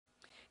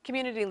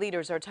Community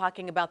leaders are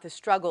talking about the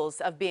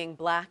struggles of being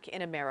black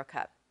in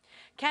America.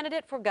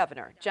 Candidate for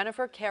governor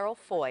Jennifer Caroll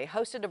Foy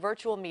hosted a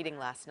virtual meeting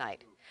last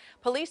night.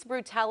 Police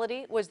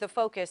brutality was the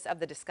focus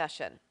of the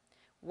discussion.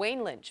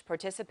 Wayne Lynch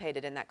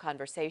participated in that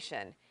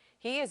conversation.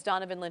 He is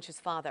Donovan Lynch's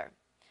father.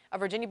 A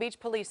Virginia Beach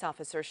police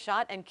officer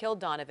shot and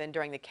killed Donovan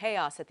during the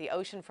chaos at the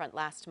oceanfront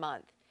last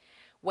month.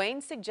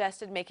 Wayne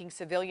suggested making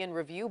civilian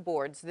review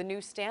boards the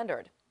new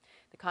standard.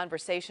 The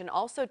conversation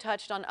also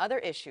touched on other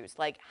issues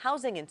like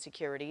housing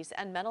insecurities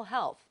and mental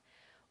health.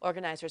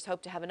 Organizers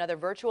hope to have another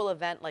virtual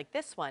event like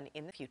this one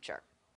in the future.